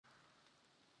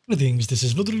Greetings, this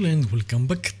is Vlodril and welcome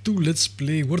back to Let's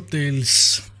Play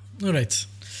Wartales. Alright,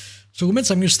 so we made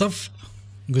some new stuff,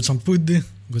 got some food,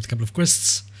 got a couple of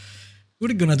quests.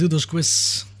 We're gonna do those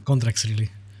quests, contracts really,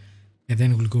 and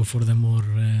then we'll go for the more,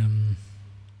 I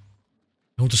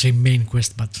want to say main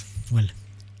quest, but well,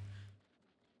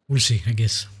 we'll see, I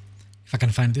guess. If I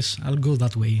can find this, I'll go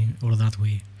that way or that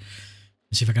way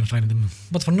and see if I can find them.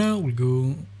 But for now, we'll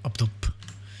go up top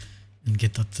and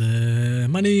get that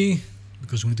money,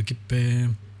 because we need to keep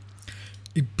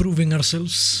improving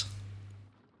ourselves.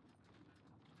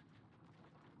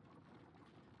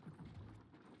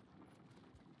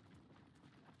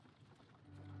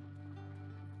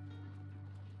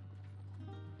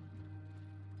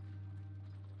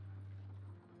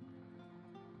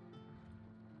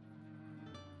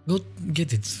 Go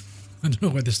get it. I don't know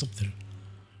why they stopped there.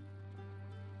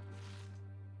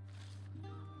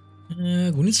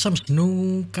 We need some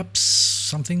snow caps,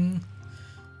 something.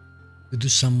 To do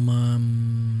some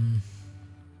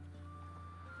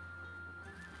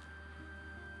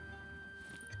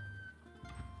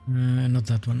not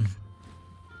that one.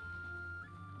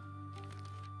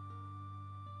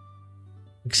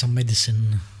 Like some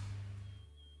medicine.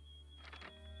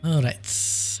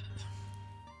 Alright.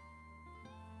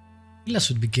 I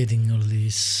should be getting all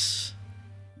these.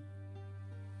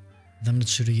 I'm not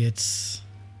sure yet.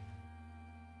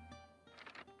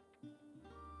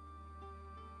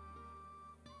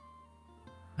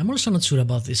 I'm also not sure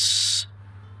about this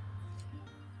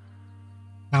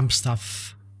camp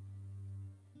stuff,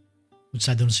 which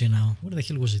I don't see now. Where the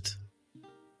hell was it?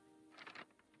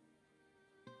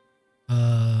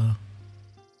 Oh,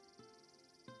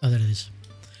 there it is.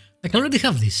 I can already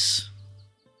have this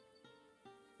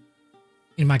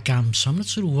in my camp, so I'm not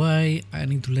sure why I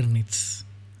need to learn it.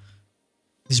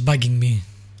 It's bugging me.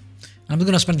 I'm not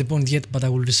gonna spend the point yet, but I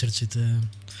will research it.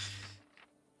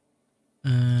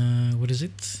 What is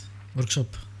it?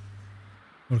 Workshop.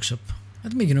 Workshop.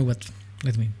 Let me, you know what?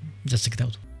 Let me just check it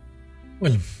out.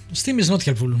 Well, Steam is not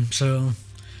helpful, so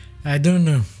I don't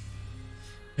know.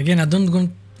 Again, I don't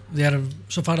want. They are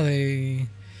so far they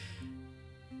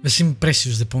seem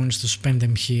precious, the points, to spend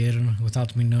them here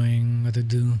without me knowing what to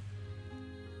do.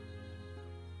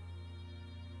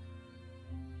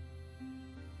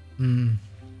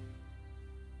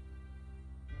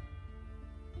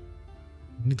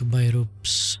 I need to buy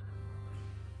ropes.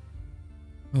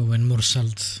 Oh, and more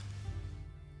salt.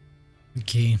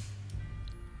 Okay.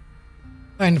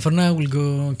 Fine, for now we'll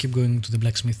go keep going to the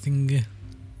blacksmithing.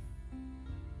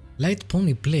 Light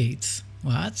pony plate.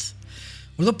 What?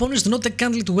 Although ponies do not take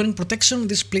kindly to wearing protection,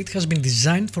 this plate has been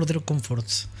designed for their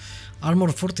comfort.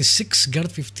 Armor 46, guard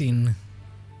 15.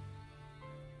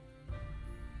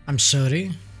 I'm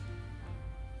sorry.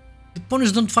 The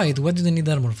ponies don't fight, what do they need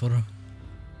armor for?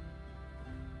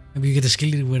 Maybe you get a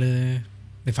skill where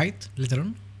they fight later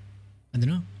on? I don't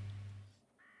know.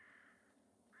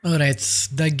 Alright,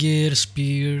 dagger,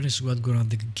 spear is what we're gonna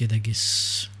get, I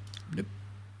guess. Yep.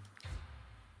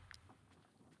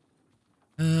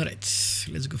 Alright,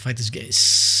 let's go fight these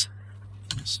guys.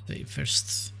 Let's stay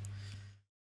first.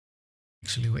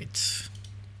 Actually, wait.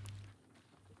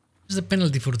 What's the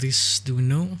penalty for this? Do we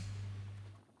know?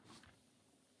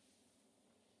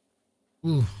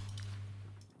 Ooh.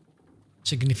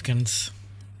 Significant.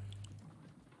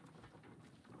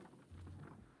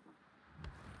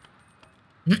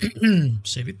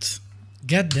 Save it.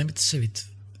 God damn it, save it.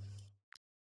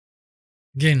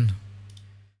 Again.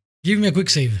 Give me a quick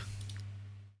save.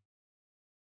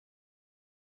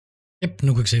 Yep,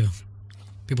 no quick save.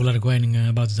 People are whining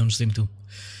about it on Steam too.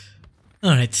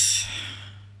 Alright.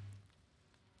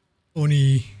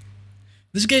 Oni.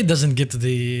 This guy doesn't get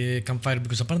the campfire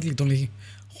because apparently it only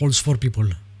holds 4 people.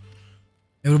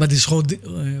 Everybody's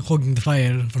hogging the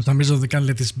fire. For some reason they can't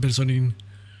let this person in.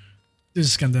 This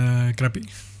is kinda crappy.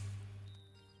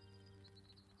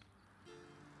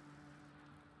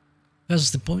 That's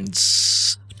the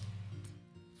points.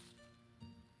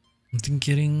 I'm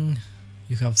thinking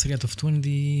you have 3 out of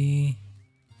 20.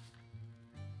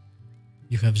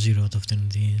 You have 0 out of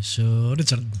 20. So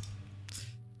Richard.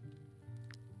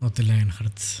 Not the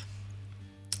Lionheart.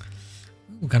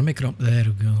 We can make rope. There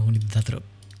we go. We need that rope.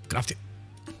 Craft it.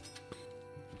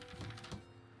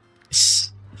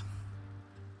 Yes.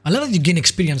 I love that you gain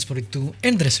experience for it too,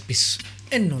 and recipes,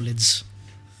 and knowledge.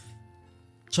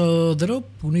 So the rope,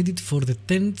 we need it for the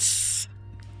tent,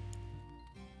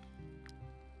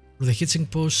 for the hitching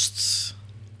post.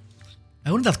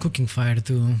 I want that cooking fire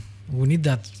too. We need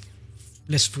that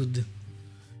less food. It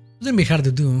wouldn't be hard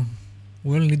to do.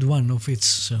 We only need 1 of each,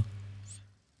 so.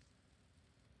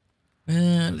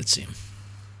 Let's see.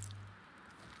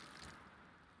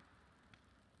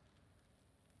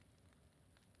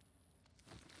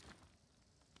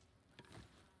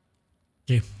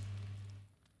 Okay.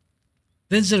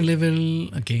 Danger level,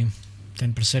 okay,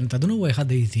 10%. I don't know why I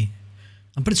had 80.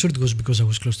 I'm pretty sure it was because I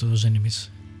was close to those enemies.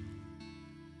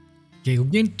 Okay, we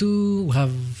gained 2, we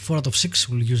have 4 out of 6,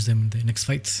 we'll use them in the next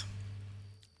fight.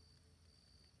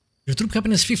 Your troop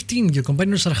happiness 15, your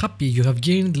companions are happy, you have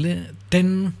gained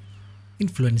 10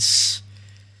 influence.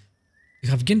 You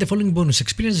have gained the following bonus,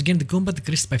 experience gained the combat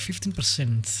decreased by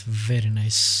 15%, very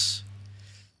nice.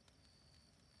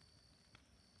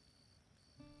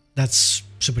 That's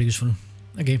super useful.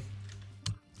 Okay.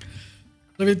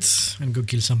 Love it, and go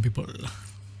kill some people.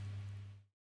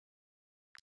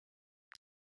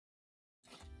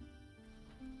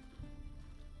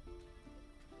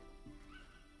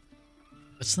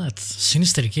 What's that?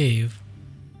 Sinister Cave.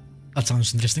 That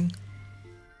sounds interesting.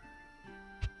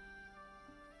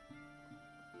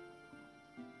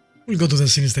 We'll go to the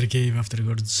Sinister Cave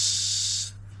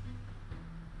afterwards.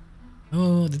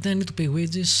 Oh, did I need to pay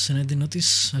wages and I didn't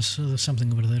notice? I saw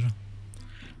something over there.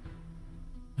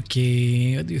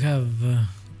 Okay, what do you have?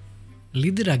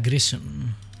 Leader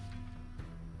aggression.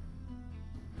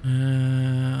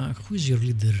 Who is your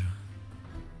leader?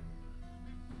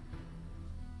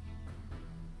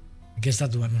 I guess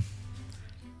that one.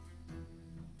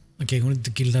 Okay, we need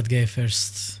to kill that guy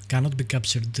first. Cannot be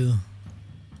captured too.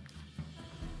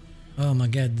 Oh my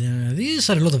god, these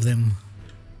are a lot of them.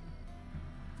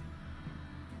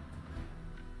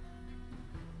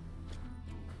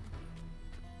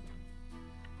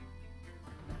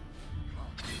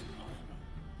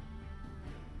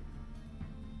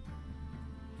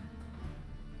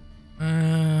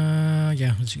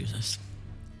 Yeah, let's use this.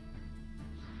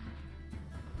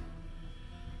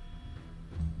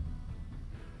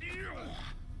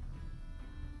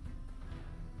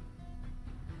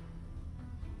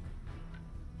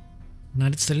 Now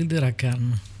it's the leader I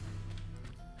can.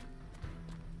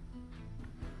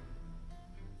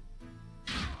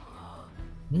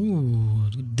 Ooh,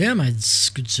 good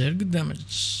damage, good sir, good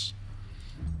damage.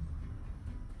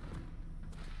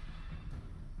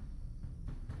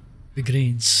 Big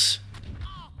range.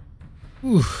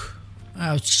 Ooh,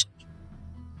 ouch.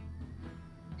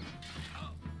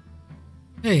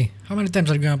 Hey, how many times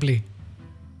are you gonna play?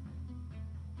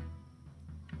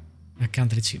 I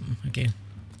can't reach him, okay.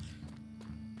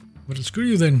 Well, screw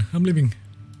you then, I'm leaving.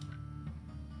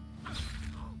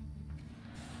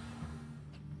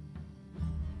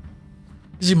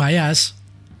 Is he my ass?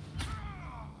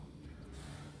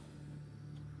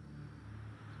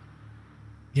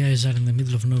 Guys are in the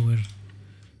middle of nowhere.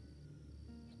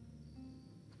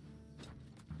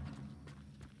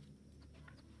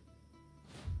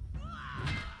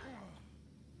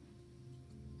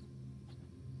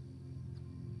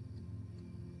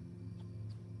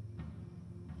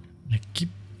 I keep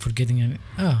forgetting it.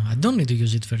 Ah, I don't need to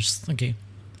use it first. Okay.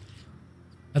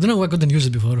 I don't know why I couldn't use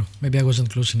it before. Maybe I wasn't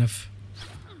close enough.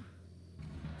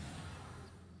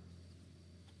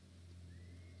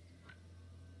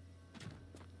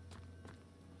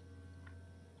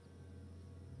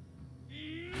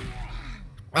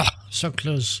 Ah, so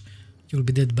close. You'll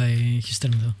be dead by his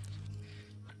turn though.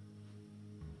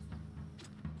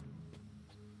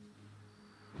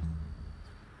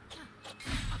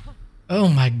 Oh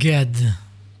my god.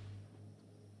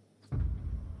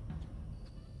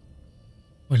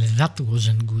 Well, that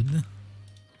wasn't good.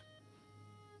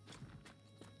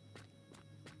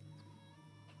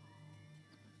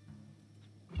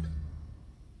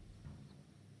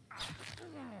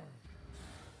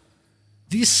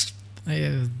 This,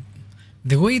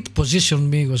 the way it positioned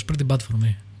me was pretty bad for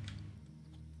me.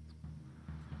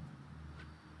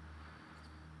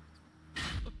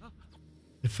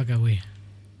 The fuck away.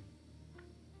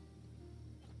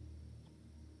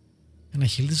 Can I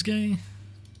heal this guy?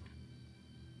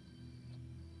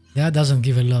 That doesn't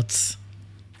give a lot.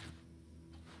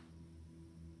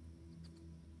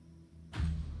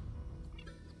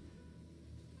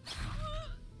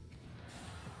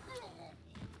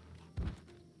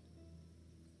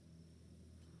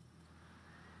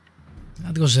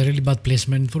 That was a really bad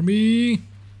placement for me.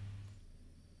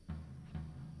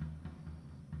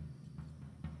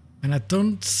 And I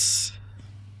don't...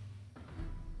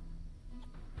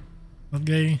 That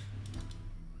guy?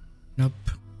 Nope.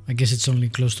 I guess it's only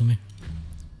close to me.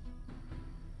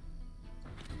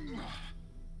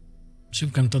 See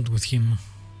if we can taunt with him.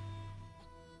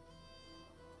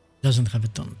 Doesn't have a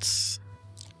taunt.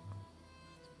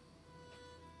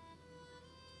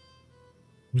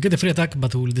 We'll get a free attack,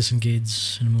 but we'll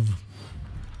disengage and move.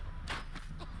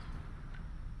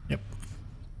 Yep.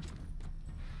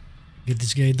 Get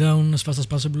this guy down as fast as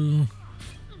possible.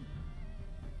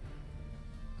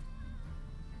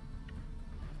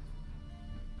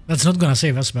 That's not gonna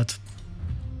save us, but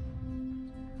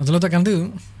not a lot I can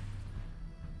do.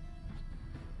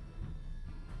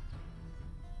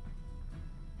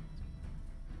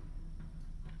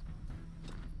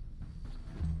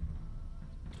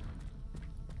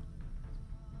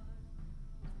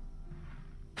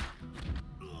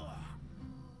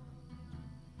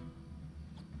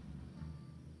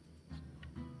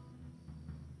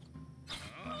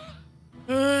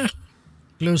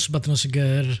 Close but no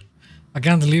cigar. I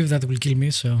can't leave, that will kill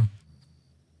me, so...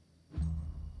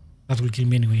 That will kill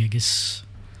me anyway, I guess.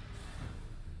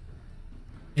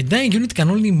 A dying unit can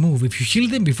only move. If you heal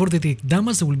them before they take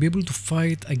damage, they will be able to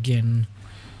fight again.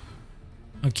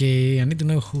 Okay, I need to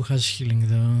know who has healing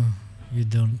though. You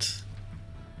don't.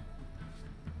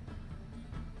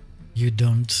 You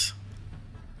don't.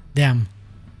 Damn.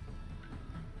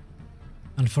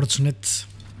 Unfortunate.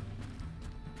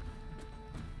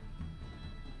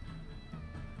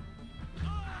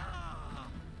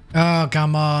 Oh,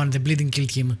 come on, the bleeding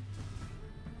killed him.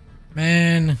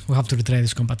 Man, we have to retry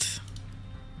this combat.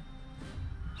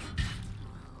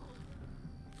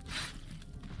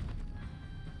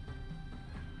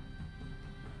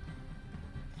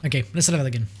 Okay, let's try that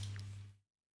again.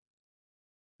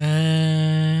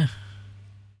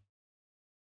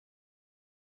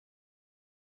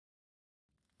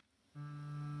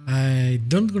 I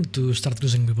don't want to start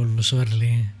losing people so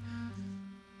early.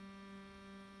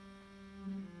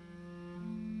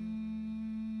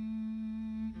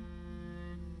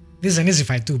 This is an easy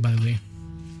fight too, by the way.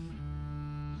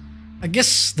 I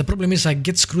guess the problem is I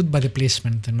get screwed by the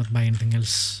placement and not by anything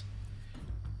else.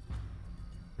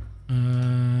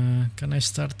 Can I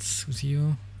start with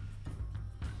you?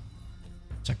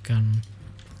 I can.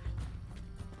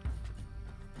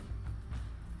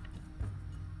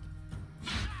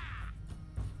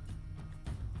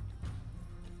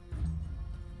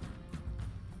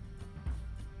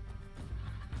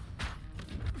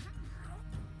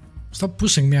 Stop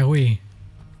pushing me away.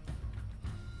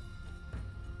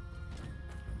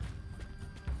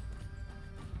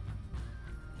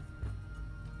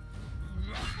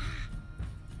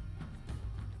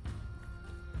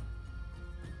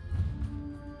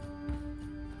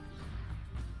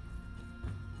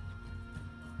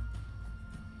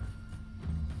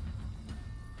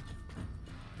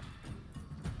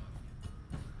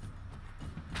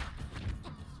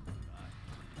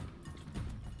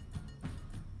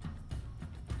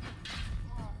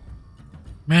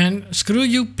 Man, screw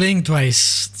you playing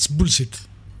twice. It's bullshit.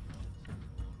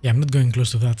 Yeah, I'm not going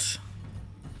close to that.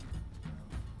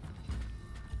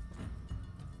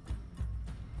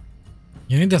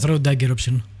 You need to throw dagger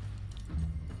option.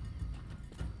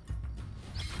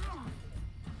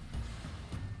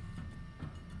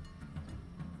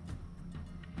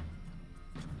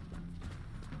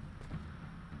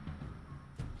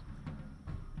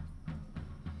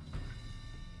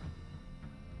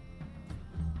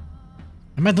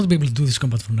 I might not be able to do this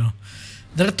combat for now.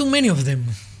 There are too many of them.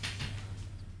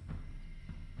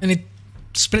 And it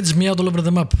spreads me out all over the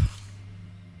map.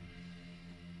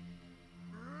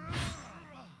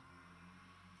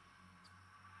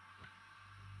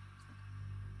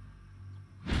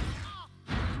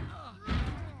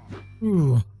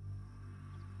 Ooh.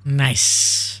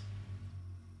 Nice.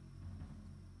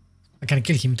 I can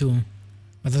kill him too.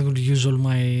 But that would use all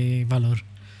my valor.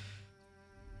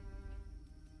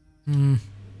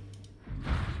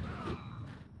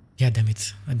 Yeah, damn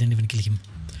it. I didn't even kill him.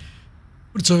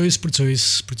 Poor choice, poor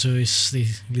choice, poor choice. The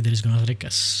leader is gonna wreck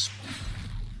us.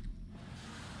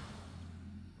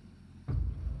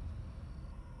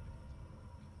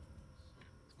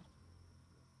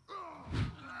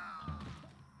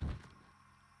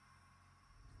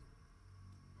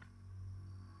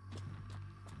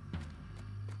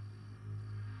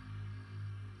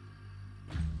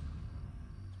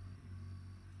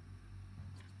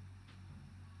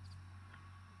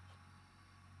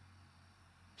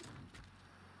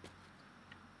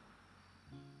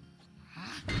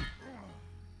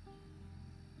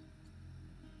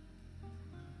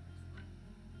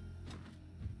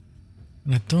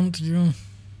 I taunt you?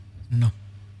 No.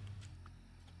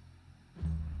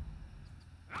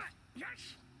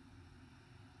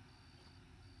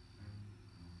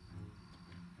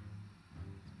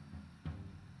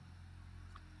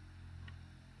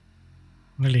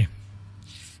 Really?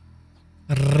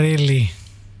 Really?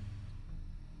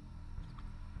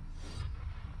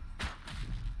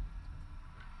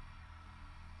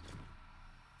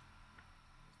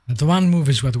 That one move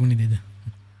is what we needed.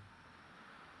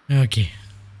 Okay.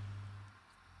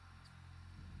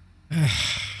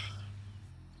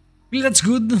 Well, that's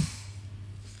good.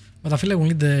 But I feel like we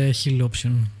need the heal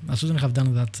option. I shouldn't have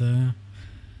done that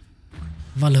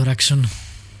valor action.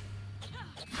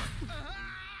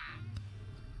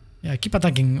 Yeah, keep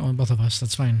attacking on both of us,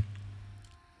 that's fine.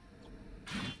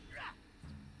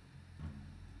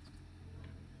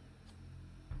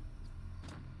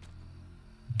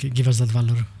 Okay, give us that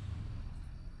valor.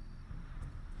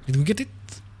 Did we get it?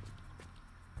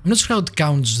 I'm not sure how it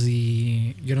counts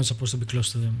the... You're not supposed to be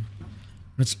close to them.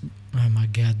 Oh my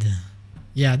god.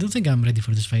 Yeah, I don't think I'm ready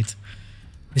for this fight.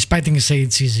 Despite things say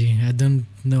it's easy, I don't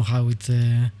know how it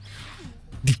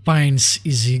defines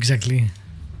easy exactly.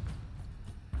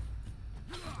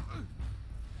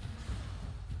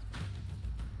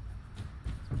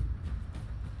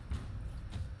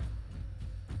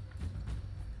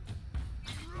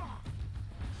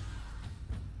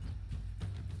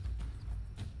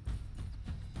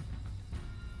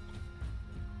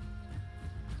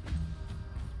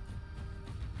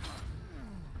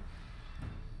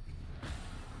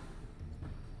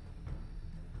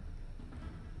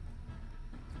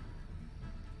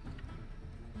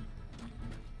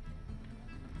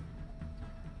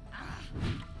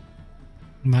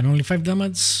 Man, only 5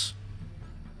 damage.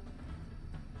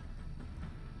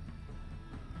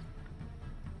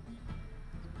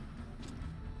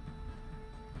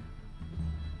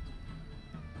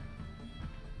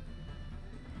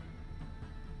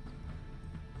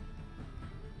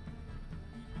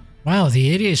 Wow,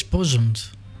 the area is poisoned.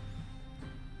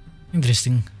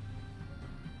 Interesting.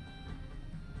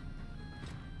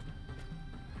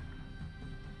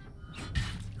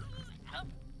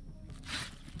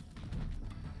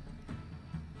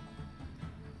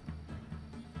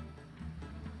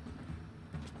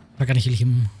 I can heal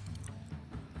him.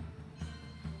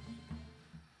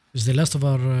 It's the last of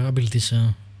our abilities.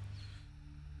 I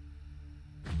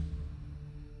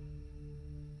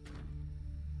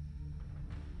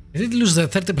did lose the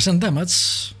 30%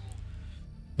 damage,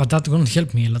 but that won't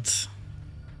help me a lot.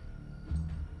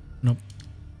 Nope.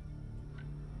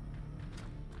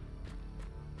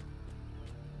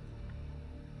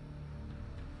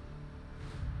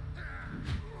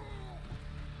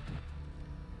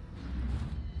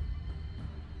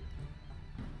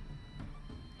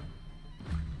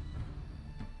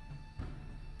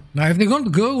 Now, if they're going to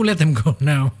go, let them go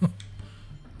now.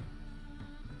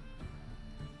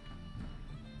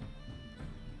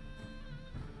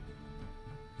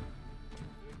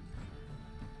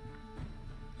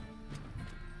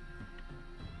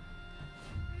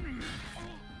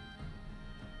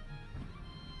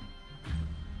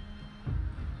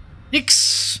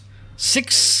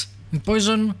 Six in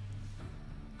poison.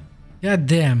 God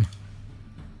damn.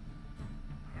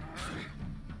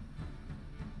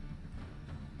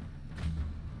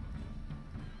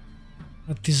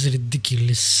 That is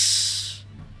ridiculous.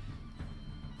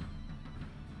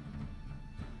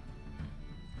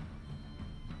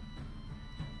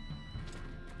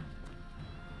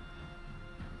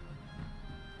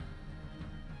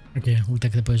 Okay, we'll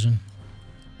take the poison.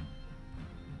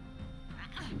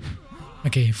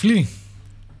 Okay, flee.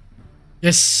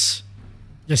 Yes.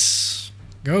 Yes.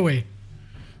 Go away.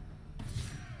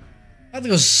 That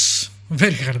was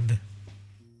very hard.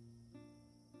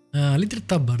 Little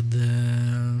tabard.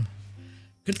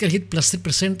 Critical hit plus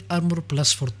 3%, armor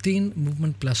plus 14,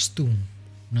 movement plus 2.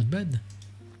 Not bad.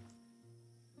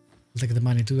 We'll take the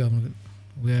money too.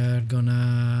 We are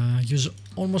gonna use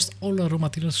almost all our raw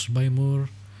materials to buy more.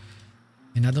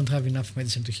 And I don't have enough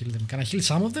medicine to heal them. Can I heal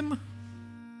some of them?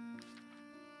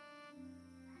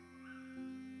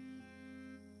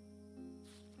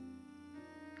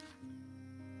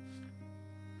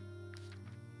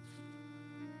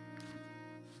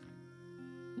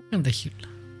 And the heal.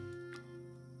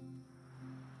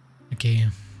 Okay.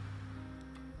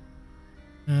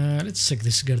 Let's check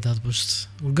this guard outpost.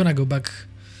 We're gonna go back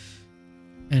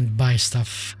and buy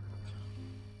stuff.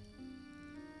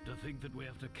 To think that we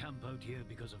have to camp out here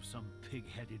because of some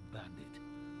pig-headed bandit.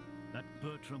 That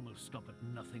Bertram will stop at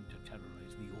nothing to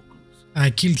terrorize the Orcals.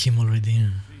 I killed him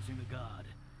already. Facing the guard,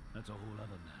 that's a whole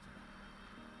other matter.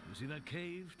 You see that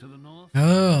cave to the north?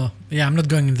 Oh, yeah, I'm not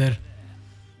going in there.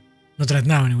 Not right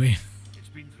now, anyway. It's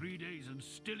been 3 days and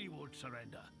still he won't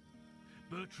surrender.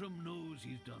 Bertram knows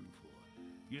he's done for,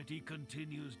 yet he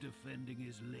continues defending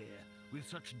his lair with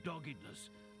such doggedness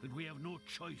that we have no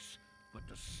choice but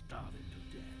to starve him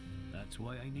to death. That's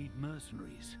why I need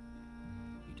mercenaries.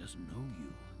 He doesn't know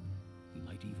you. He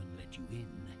might even let you in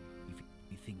if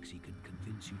he thinks he can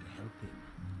convince you to help him.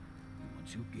 And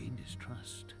once you've gained his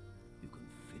trust, you can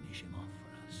finish him off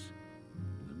for us.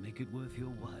 We'll make it worth your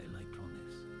while, I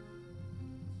promise.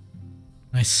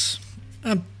 Nice.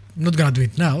 not gonna do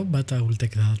it now, but I will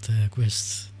take that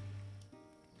quest.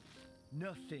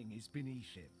 Nothing is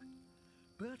beneath him.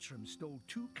 Bertram stole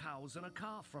 2 cows and a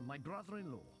calf from my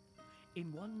brother-in-law.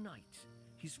 In one night,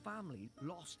 his family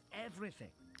lost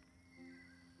everything.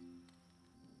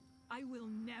 I will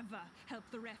never help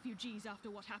the refugees after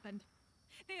what happened.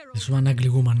 They are This all one ugly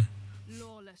woman.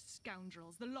 lawless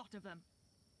scoundrels, the lot of them.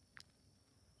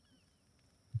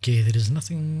 Okay, there is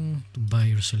nothing to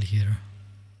buy or sell here.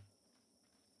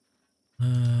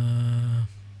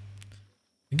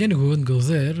 Again, we won't go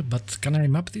there, but can I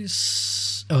map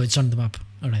this? Oh, it's on the map.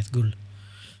 Alright, cool.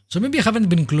 So maybe I haven't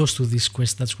been close to this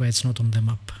quest, that's why it's not on the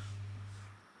map.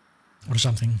 Or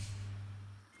something.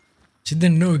 She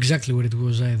didn't know exactly where it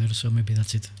was either, so maybe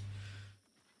that's it.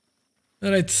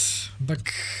 Alright,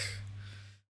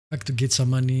 back to get some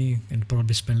money and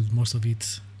probably spend most of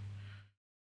it.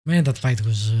 Man, that fight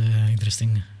was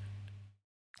interesting.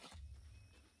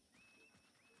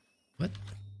 What?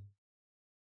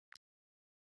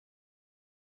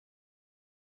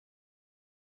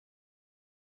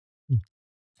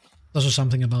 Also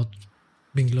something about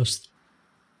being lost.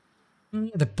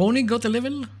 The pony got a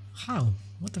level? How?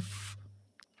 What the f...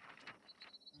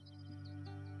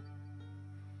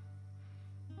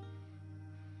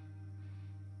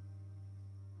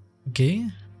 Okay.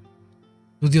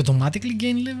 Do they automatically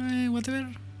gain level,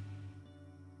 whatever?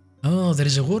 Oh, there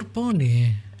is a war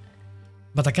pony.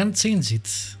 But I can't change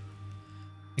it.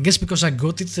 I guess because I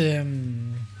got it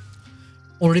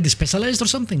already specialized or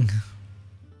something.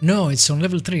 No, it's on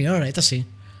level 3. Alright, I see.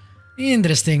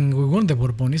 Interesting. We want the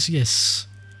war ponies, yes.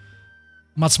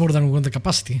 Much more than we want the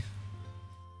capacity.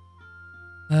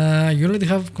 You already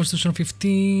have Constitution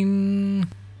 15.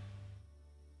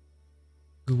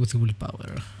 Go with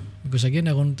willpower. Because again,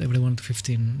 I want everyone to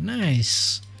 15.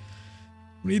 Nice.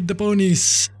 We need the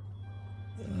ponies.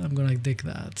 I'm gonna take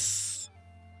that.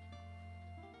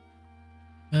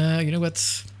 You know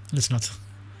what? Let's not.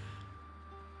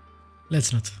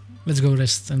 Let's not. Let's go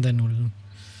rest and then we'll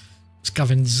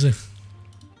scavenge.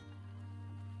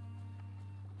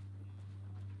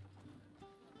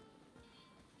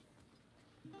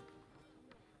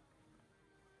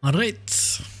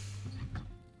 Alright.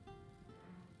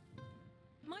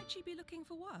 Might she be looking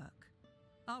for work?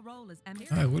 Our role is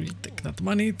I will take that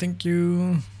money, thank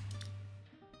you.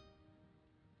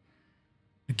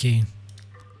 Okay.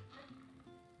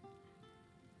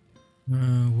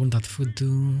 Want that food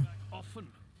too. Often.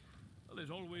 There's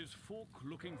always folk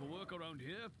looking for work around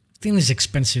here. Thing is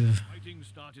expensive. Fighting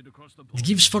started across the It border.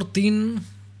 gives 14.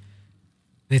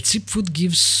 The cheap food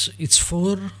gives it's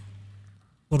 4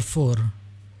 or 4.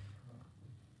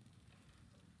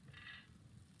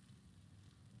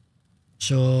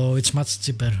 So it's much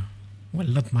cheaper. Well,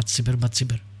 not much cheaper, but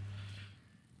cheaper.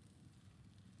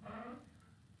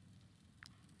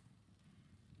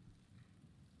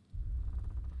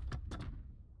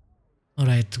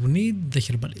 Alright, we need the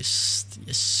herbalist.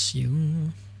 Yes,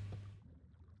 you.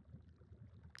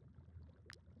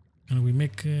 Can we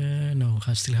make... no,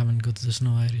 I still haven't got the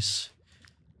snow iris.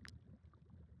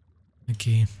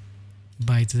 Okay,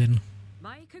 buy it then.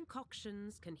 My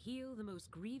concoctions can heal the most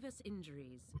grievous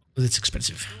injuries. But it's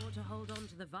expensive. Or to hold on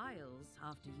to the vials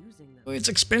after using them. Oh, it's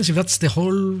expensive, that's the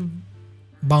whole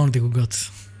bounty we got.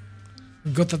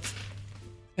 We got that...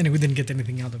 and we didn't get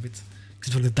anything out of it.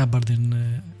 Except for the tabard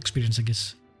and experience, I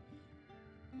guess.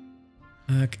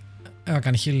 I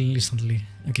can heal instantly.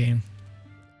 Okay.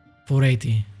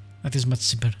 480. That is much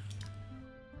cheaper.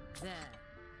 There.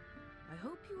 I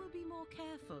hope you will be more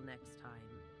careful next time.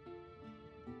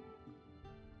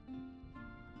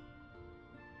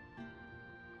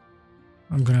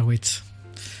 I'm gonna wait.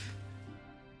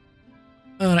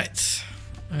 Alright.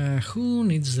 Who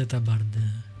needs the tabard?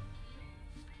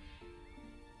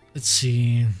 Let's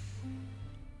see.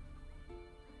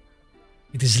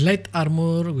 It is light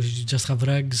armor, we just have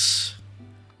rags.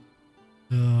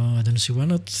 I don't see why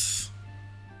not.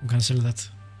 I'm gonna sell that.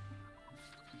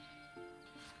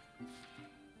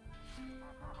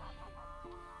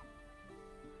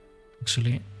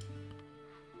 Actually,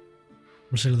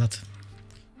 we'll sell that.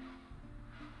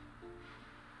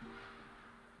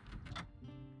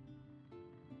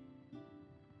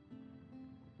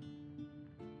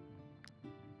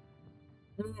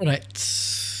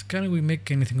 Alright, can we make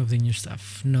anything of the new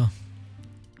stuff? No.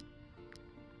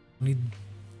 Need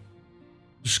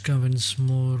to scavenge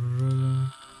more.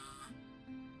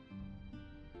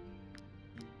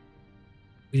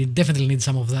 We definitely need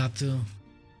some of that too.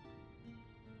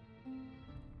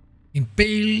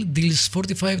 Impale deals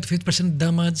 45 to 50%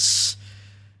 damage.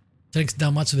 Strength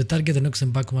damage to the target and knocks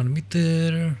them back 1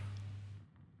 meter.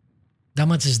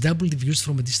 Damage is doubled if used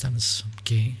from a distance.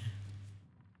 Okay.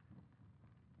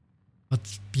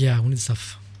 But yeah, we need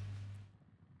stuff.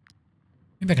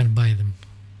 Maybe I can buy them.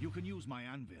 You can use my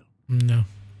anvil. No.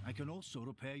 I can also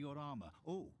repair your armor.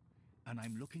 Oh, and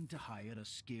I'm looking to hire a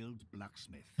skilled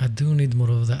blacksmith. I do need more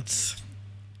of that.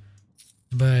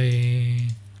 Buy a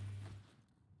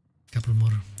couple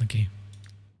more. Okay.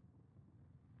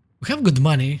 We have good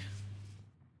money.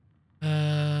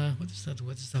 What is that?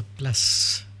 What is that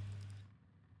plus?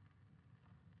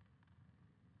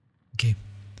 Okay.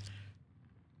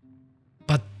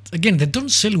 But again, they don't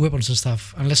sell weapons and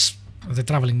stuff unless they're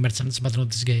traveling merchants, but not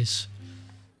these guys.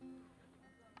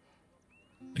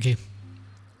 Okay.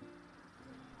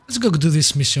 Let's go do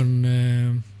this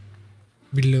mission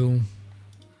below.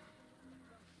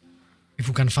 If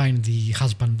we can find the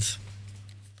husband.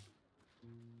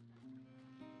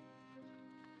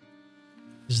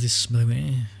 Is this, by the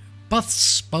way?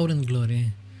 Paths, Power and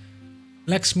Glory.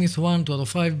 Blacksmith 1, 2 out of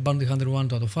 5. Bounty Hunter 1,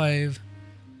 2 out of 5.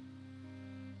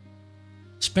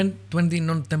 Spend 20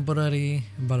 non-temporary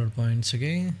valor points,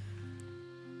 okay?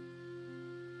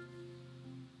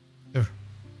 Sure.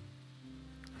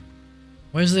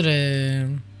 Why is there a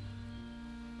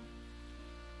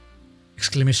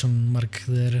exclamation mark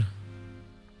there?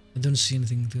 I don't see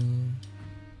anything to...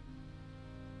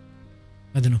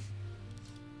 I don't know.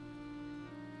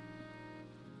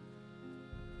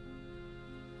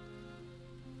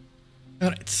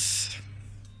 Alright.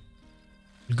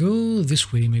 We'll go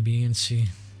this way maybe and see.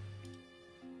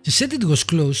 She said it was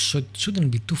close, so it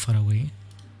shouldn't be too far away.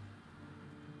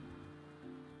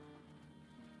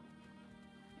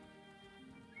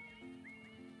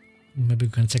 Maybe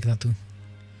we can check that too.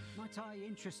 Might I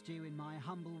interest you in my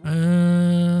humble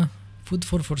work? Food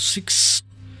 4 for 6.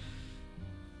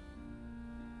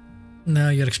 No,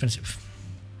 you're expensive.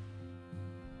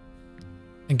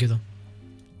 Thank you though.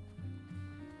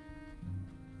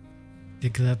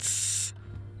 Take that.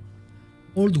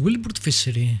 Old Wilbur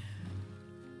Fishery.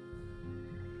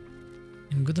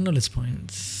 And good knowledge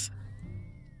points.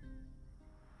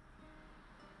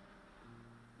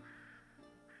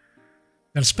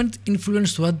 Can spend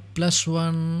influence to add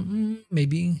 +1,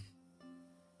 maybe.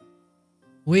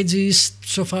 Wages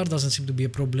so far doesn't seem to be a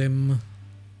problem.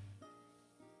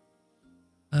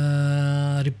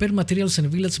 Repair materials and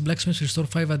village blacksmiths restore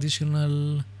 5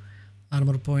 additional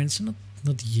armor points.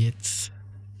 Not yet.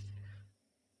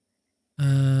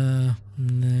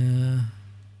 Nah.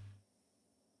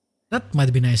 That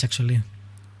might be nice actually.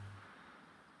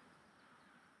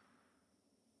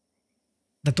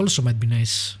 That also might be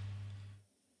nice.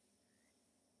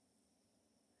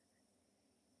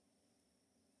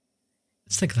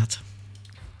 Let's take that.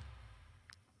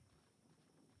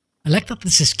 I like that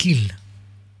it's a skill.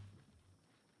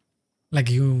 Like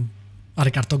you are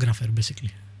a cartographer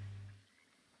basically.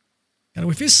 Can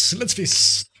we fish? Let's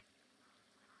fish.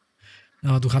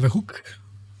 Now to have a hook.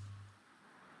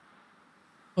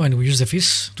 Oh, and we use the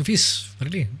fish to fish,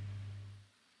 really?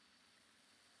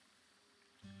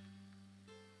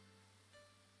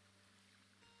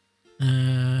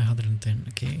 Uh, 110,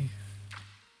 okay.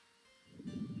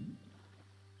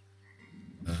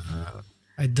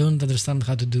 I don't understand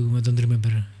how to do, I don't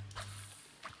remember.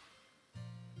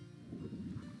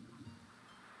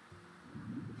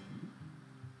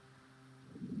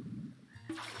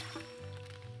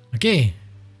 Okay.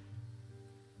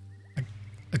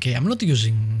 Okay, I'm not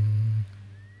using...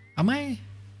 Am I?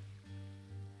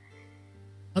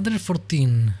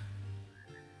 114.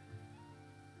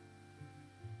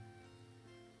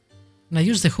 And I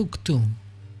use the hook too.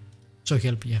 So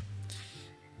help, yeah.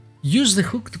 Use the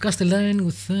hook to cast a line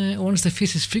with... once the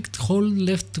fish is fixed, hold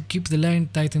left to keep the line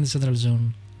tight in the central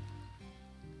zone.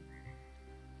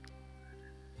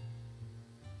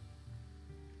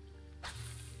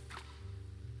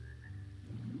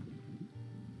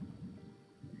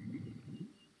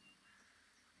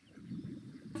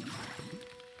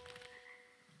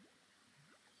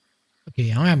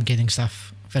 Okay, I am getting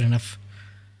stuff. Fair enough.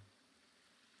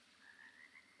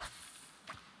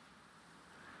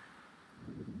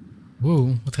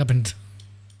 Whoa, what happened?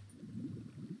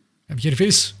 I'm here,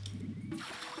 fish.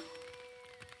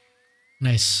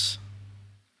 Nice.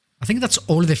 I think that's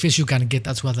all the fish you can get,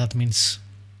 that's what that means.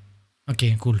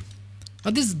 Okay, cool.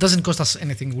 But this doesn't cost us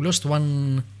anything. We lost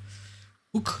one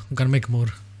hook, we can make more.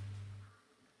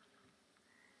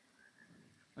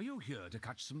 Are you here to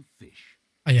catch some fish?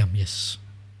 I am, yes.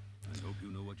 I hope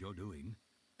you know what you're doing.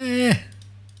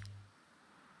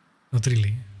 Not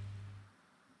really.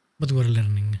 But we're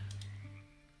learning.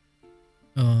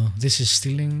 Oh, this is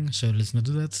stealing, so let's not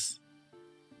do that.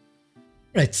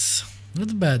 Right,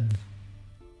 not bad.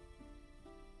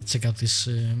 Let's check out this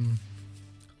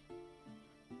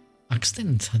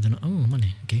accent. I don't know. Oh,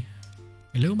 money. Okay.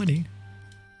 Hello, money.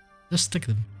 Just take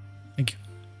them. Thank you.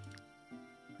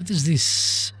 What is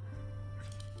this?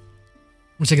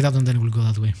 We'll check it out and then we'll go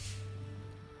that way.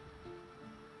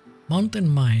 Mountain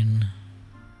mine.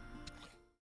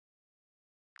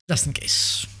 Just in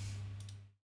case.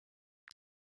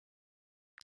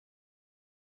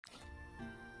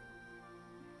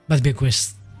 Might be a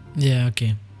quest. Yeah,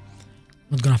 okay.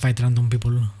 Not gonna fight random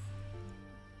people.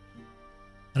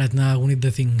 Right now we need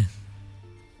the thing.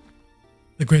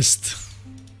 The quest.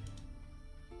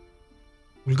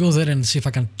 We'll go there and see if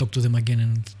I can talk to them again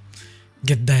and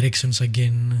get directions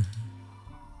again.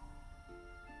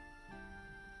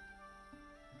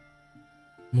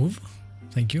 Move.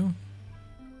 Thank you.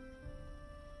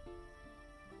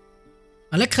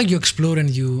 I like how you explore and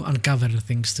you uncover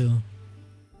things too.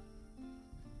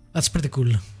 That's pretty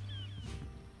cool.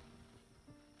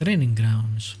 Training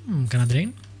grounds. Can I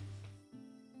drain?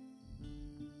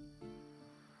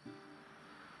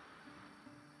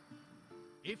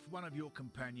 If one of your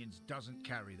companions doesn't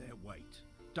carry their weight,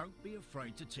 don't be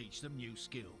afraid to teach them new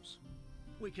skills.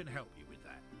 We can help you with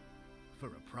that. For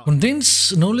a price.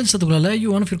 Contains knowledge that will allow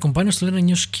you one of your companions to learn a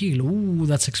new skill. Ooh,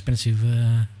 that's expensive.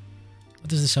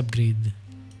 What is this upgrade?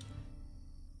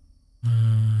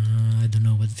 I don't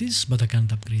know what it is, but I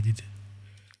can't upgrade it.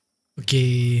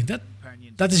 Okay,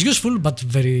 that is useful, but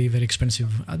very, very expensive.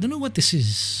 I don't know what this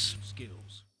is.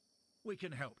 Skills. We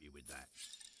can help you with that.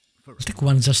 For I'll take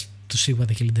one just to see what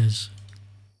the hell it does.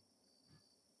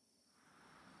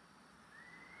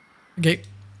 Okay.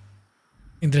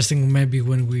 Interesting, maybe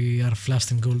when we are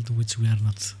flushed in gold, which we are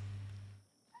not.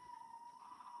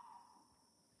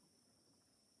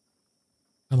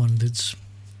 Come on, dudes.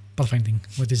 Pathfinding.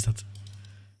 What is that?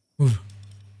 Move.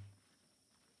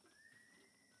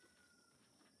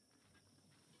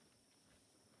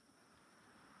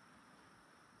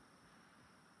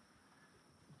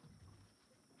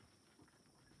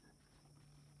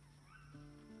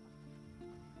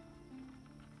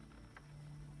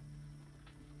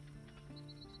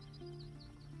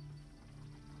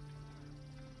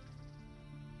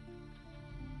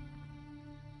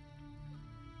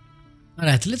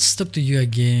 Alright, let's talk to you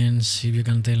again, see if you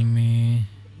can tell me.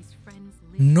 His friends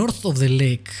live North of the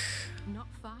lake. not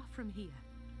far from here.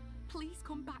 Please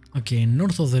come back. Okay,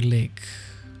 north of the lake.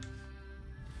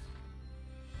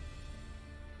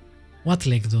 What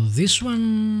lake though? This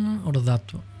one or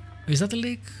that one? Is that a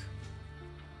lake?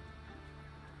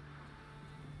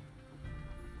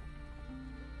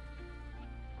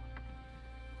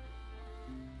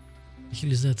 What the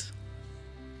hell is that?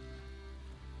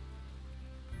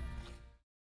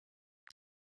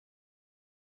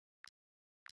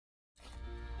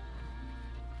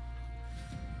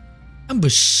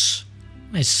 Ambush.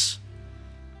 Nice.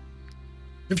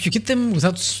 If you hit them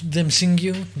without them seeing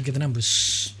you, you get an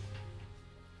ambush.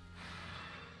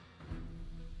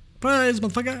 Surprise,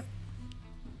 motherfucker!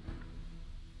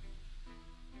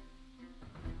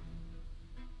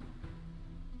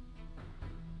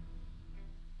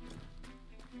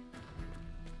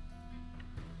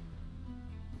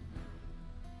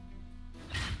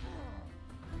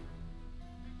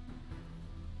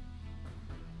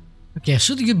 Okay, I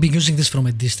should be using this from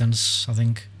a distance, I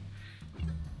think.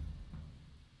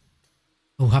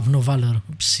 Oh, have no valor.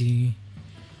 Oopsie.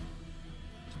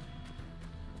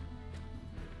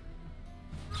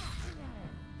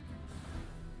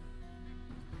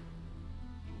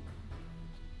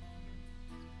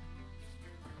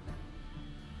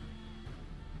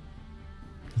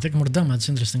 I take more damage,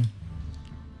 interesting.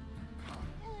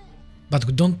 But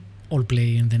we don't all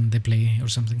play and then they play or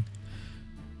something.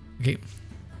 Okay.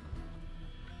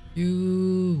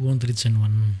 You won't reach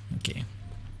anyone. Okay.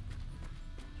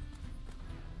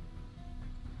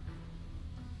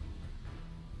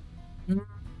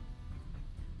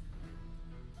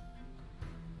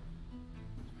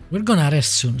 We're gonna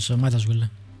rest soon, so might as well.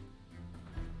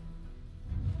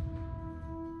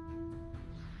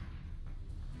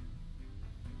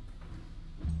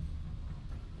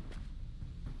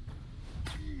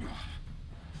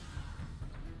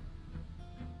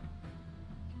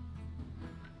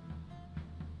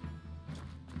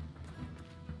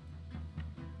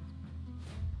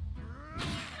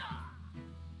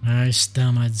 Nice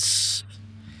damage.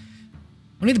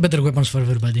 We need better weapons for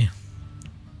everybody.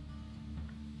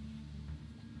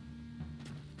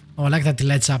 Oh, I like that it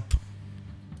lights up.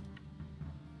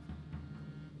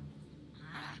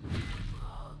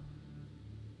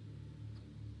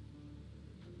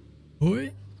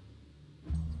 Oi.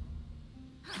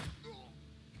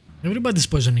 Everybody's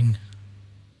poisoning.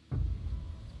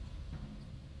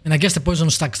 And I guess the poison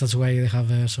stacks, that's why they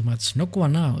have so much. Knock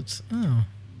one out. Oh.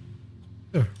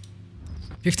 Sure.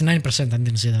 59%, I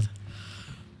didn't see that.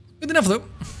 Good enough though.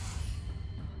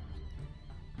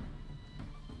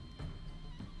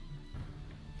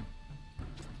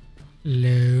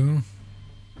 Low.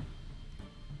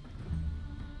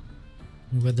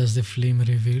 What does the flame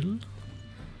reveal?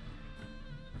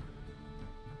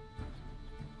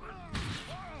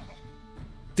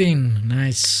 Tin,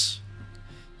 nice.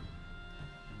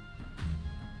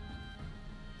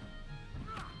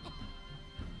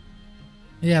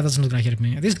 Yeah, that's not gonna hurt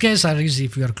me. These guys are easy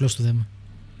if you are close to them.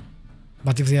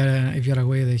 But if you are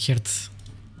away, they hurt.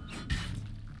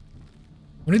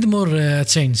 We need more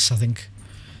chains, I think.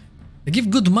 They give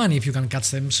good money if you can catch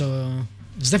them, so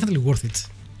it's definitely worth it.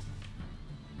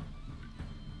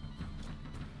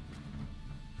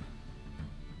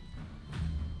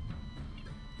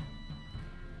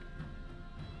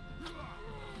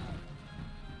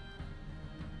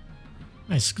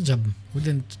 Nice, good job. We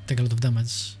didn't take a lot of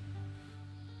damage.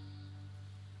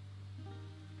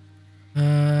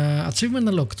 Achievement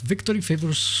unlocked. Victory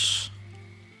favors...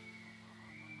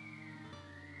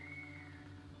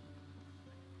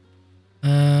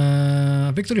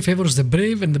 victory favors the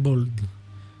brave and the bold.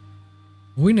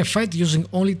 Win a fight using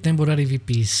only temporary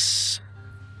VPs.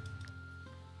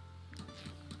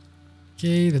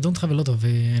 Okay, they don't have a lot of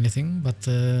anything, but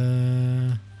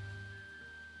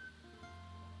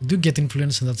do get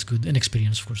influence and that's good. And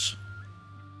experience, of course.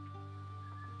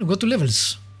 Go to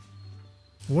levels.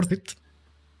 Worth it.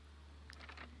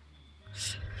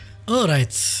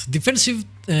 Alright. Defensive,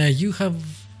 you have...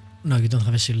 No, you don't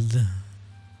have a shield.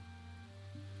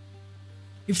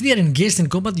 If they are engaged in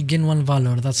combat, you gain 1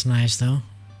 valor. That's nice, though.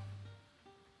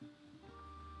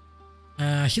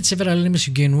 Hit several enemies,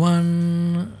 you gain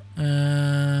 1.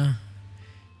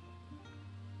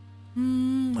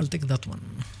 I'll take that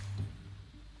one.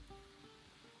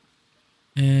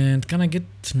 And can I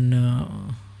get...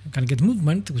 No. I can get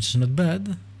movement, which is not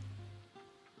bad.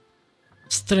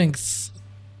 Strength.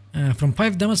 From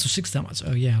 5 damage to 6 damage.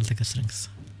 Oh yeah, I'll take a strength.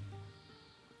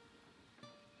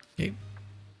 Okay.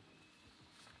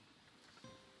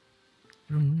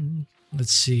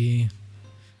 Let's see.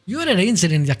 You're a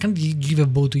ranger and I can't give a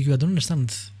bow to you. I don't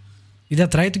understand. Did I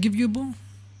try to give you a bow?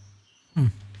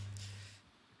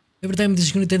 Every time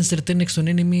this unit ends their turn next to an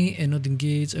enemy and not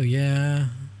engage. Oh yeah.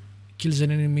 Kills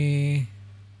an enemy.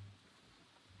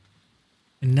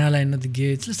 An ally not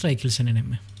engage. Let's try kills an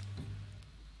enemy.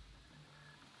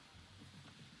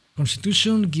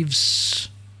 Constitution gives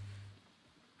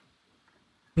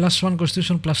 +1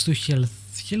 constitution, +2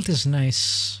 health. Health is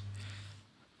nice.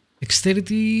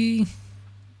 Dexterity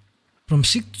from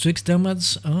 6 to 6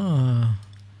 damage. Ah,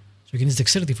 so he can use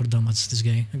dexterity for damage, this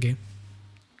guy. Okay.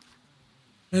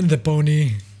 And the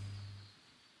pony.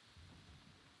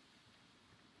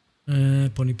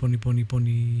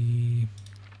 Pony.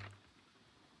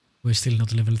 We're still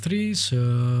not level 3, so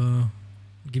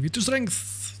I'll give you 2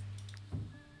 strength.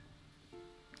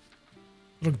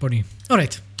 Wrong pony.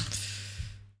 Alright.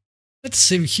 Let's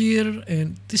save here,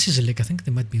 and this is a lake. I think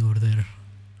there might be over there.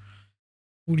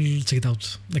 We'll check it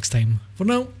out next time. For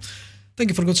now, thank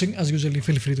you for watching. As usual,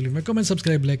 feel free to leave a comment,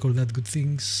 subscribe, like, all that good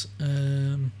things.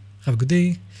 Have a good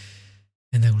day,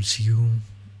 and I will see you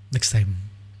next time.